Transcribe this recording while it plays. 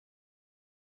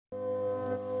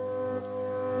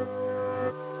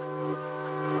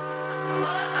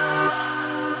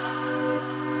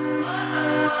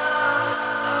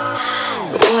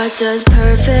What does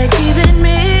perfect even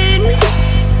mean?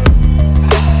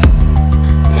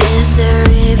 Is there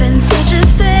even such a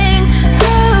thing?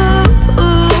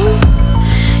 Ooh,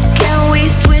 can we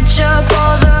switch up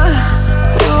all the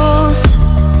rules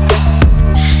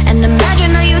and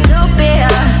imagine a utopia?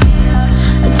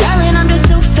 Darling, I'm just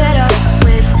so fed up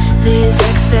with these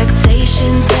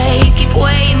expectations. They keep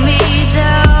weighing me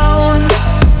down.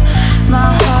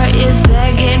 My heart is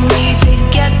begging me to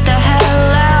get the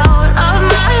hell out of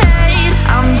my head.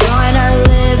 I'm gonna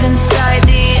live inside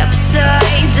the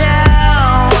upside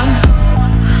down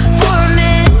for a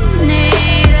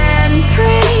minute and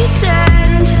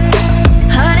pretend.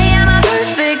 Honey, I'm a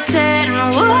perfect 10.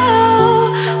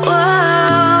 Whoa,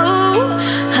 whoa.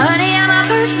 Honey, I'm a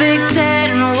perfect 10.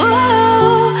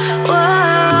 Whoa,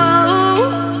 whoa.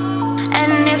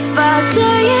 And if I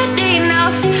say it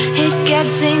enough, it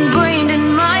gets ingrained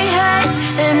in my head,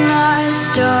 and I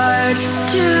start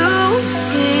to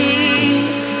see.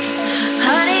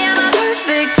 Honey, I'm a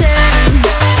perfect 10.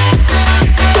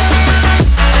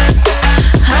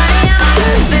 Honey, I'm a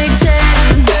perfect 10.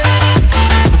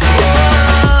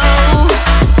 Whoa.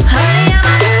 Honey, I'm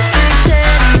a perfect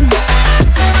 10.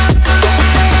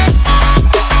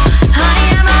 Honey,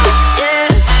 I'm a, yeah.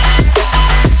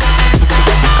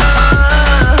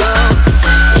 Oh,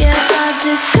 yeah, I've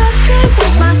discussed it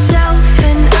with myself,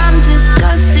 and I'm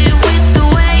disgusted with the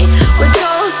way we're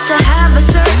told to have a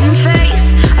certain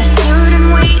face. I stood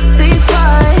and wait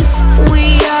because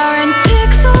we aren't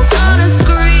pixels on a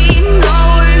screen. No,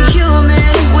 we're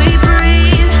human, we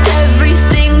breathe. Every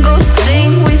single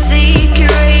thing we see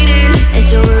curated,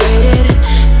 it's overrated.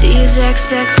 These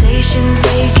expectations,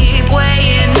 they keep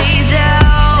weighing me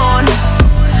down.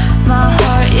 My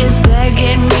heart is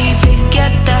begging me to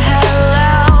get the hell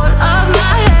out of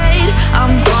my head.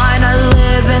 I'm gonna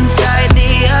live inside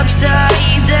the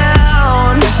upside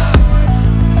down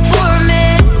for a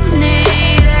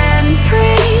minute and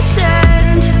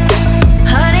pretend.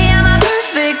 Honey, I'm a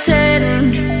perfect 10.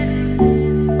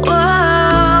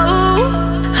 Whoa.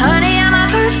 Honey, I'm a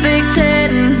perfect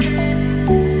 10.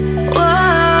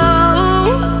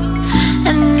 Whoa.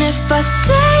 And if I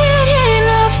say it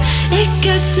enough, it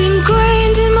gets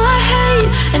ingrained in my head,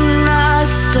 and I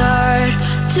start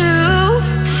to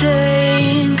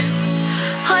think.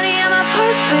 Honey, I'm a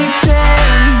perfect 10.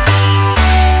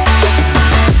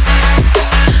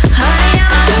 Honey,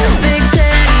 I'm a perfect 10.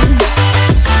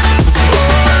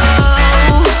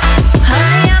 Whoa.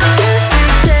 Honey, I'm a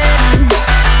perfect 10.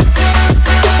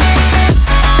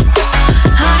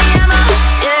 Honey, I'm a,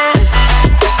 yeah.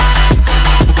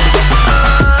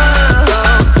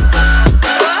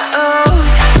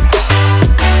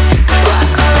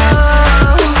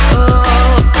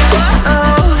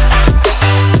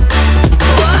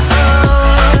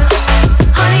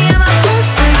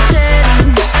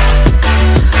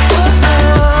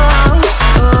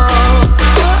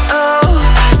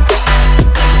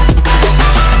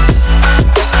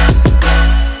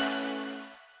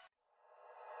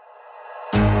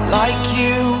 Like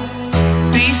you,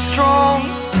 be strong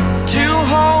to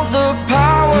hold the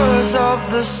powers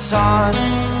of the sun.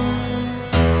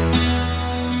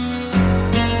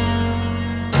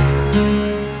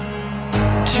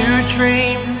 To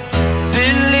dream,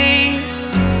 believe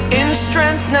in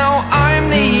strength. Now I'm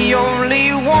the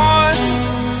only one,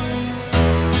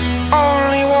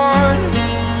 only one.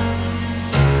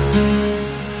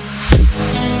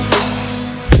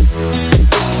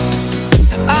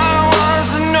 I was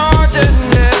an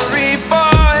ordinary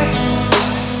boy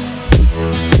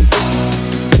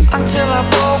until I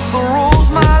broke the rules.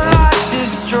 My life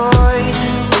destroyed,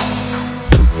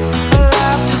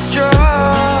 life destroyed.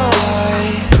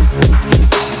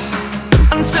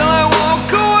 Until I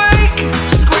woke awake,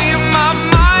 scream my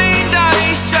mind,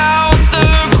 I shout, the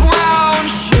ground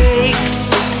shakes.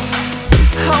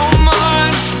 How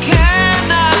much can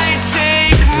I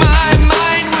take? My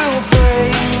mind will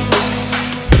break.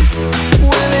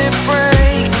 Will it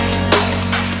break?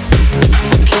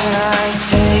 Can I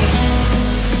take?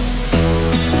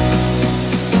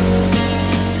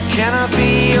 Can I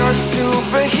be your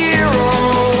superhero?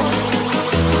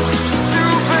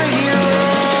 Superhero.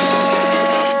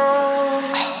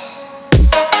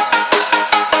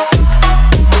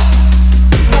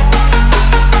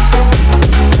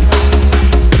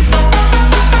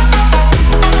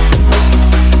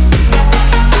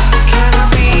 Can I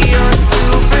be your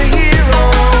superhero?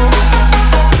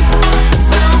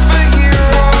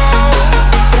 Superhero.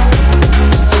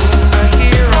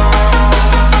 Superhero.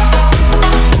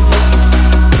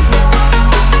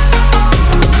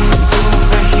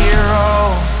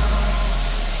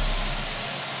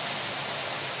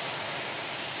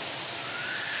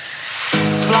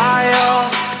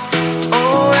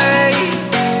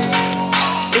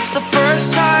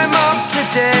 First time up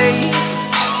today.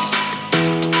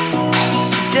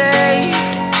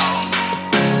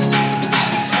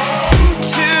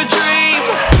 To dream,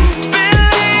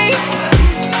 believe.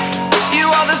 You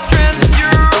are the strength,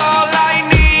 you're all I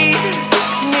need.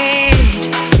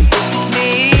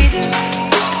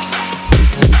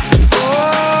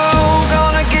 Oh,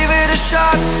 gonna give it a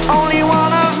shot. Only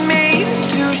one of me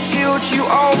to shield you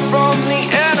all from the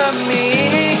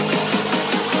enemy.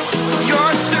 You're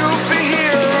a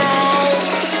superhero.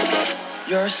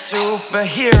 You're a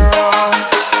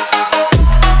superhero.